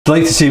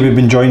Delighted to say we've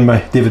been joined by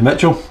David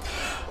Mitchell,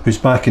 who's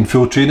back in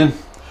full training,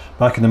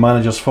 back in the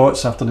manager's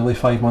thoughts after nearly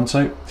 5 months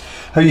out.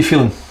 How are you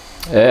feeling?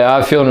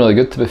 I'm feeling really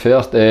good, to be fair.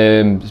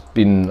 It's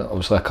been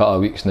obviously a couple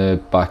of weeks now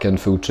back in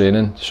full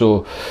training,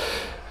 so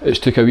it's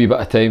took a wee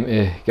bit of time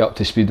to get up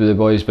to speed with the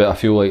boys, but I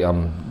feel like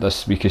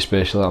this week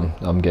especially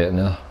I'm getting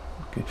there.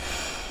 Okay.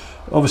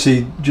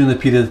 Obviously during the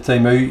period of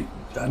time out,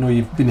 I know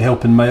you've been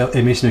helping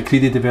Mason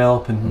O'Cready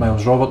develop and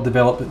Miles Robert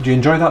develop. Do you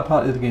enjoy that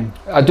part of the game?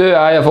 I do.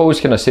 I've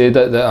always kind of said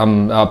that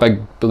I'm a big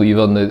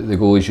believer in the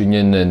goalies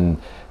union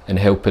and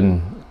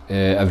helping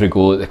every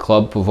goal at the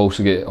club. We've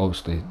also got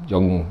obviously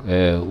young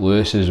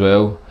Lewis as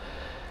well,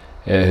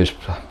 who's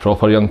a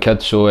proper young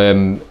kid. So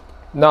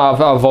no,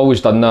 I've always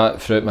done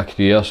that throughout my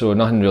career, so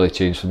nothing really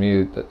changed for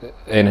me.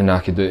 Anything I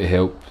could do to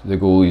help the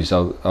goalies,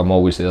 I'm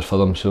always there for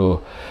them.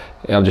 So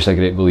I'm just a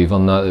great believer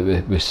in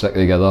that we stick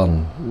together,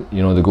 and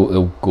you know the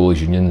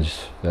goalies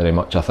union's very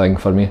much a thing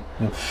for me.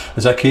 Yeah.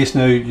 Is that case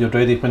now you're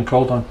ready when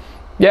called on?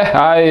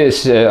 Yeah,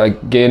 it's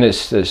again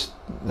this is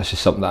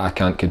something that I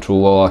can't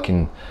control. All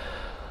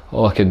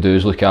I can do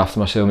is look after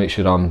myself, make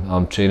sure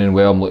I'm training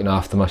well, I'm looking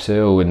after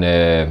myself, and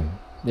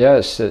yeah,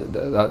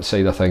 that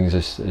side of things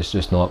is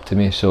just not up to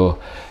me. So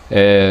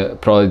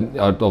probably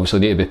I obviously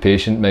need to be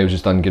patient. Miles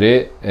has done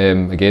great.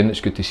 Again, it's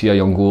good to see a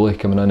young goalie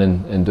coming in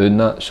and doing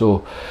that.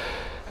 So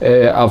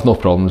I've no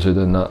problems with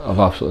doing that. I've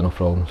absolutely no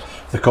problems.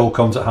 If the call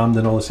comes at hand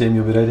and all the same,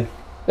 you'll be ready?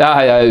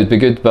 Yeah, it would be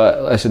good,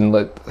 but listen,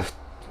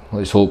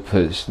 let's hope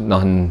it's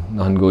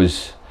nothing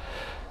goes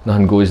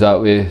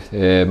that way.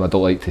 I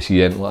don't like to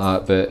see anything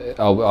like that,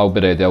 but I'll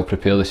be ready. I'll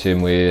prepare the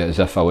same way as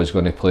if I was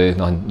going to play.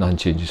 Nothing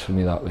changes for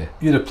me that way.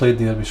 You'd have played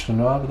there with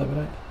Stranraer, would that be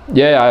right?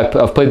 Yeah,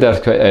 I've played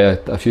there quite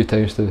a few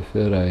times, to be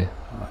fair.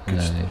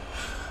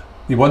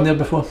 You won there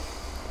before?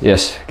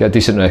 Yes, got a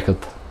decent record.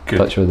 Good.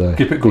 Touch with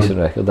Keep it going. Decent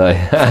record,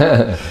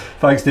 aye.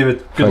 Thanks,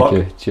 David. Good luck.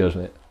 Thank you. Cheers,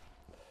 mate.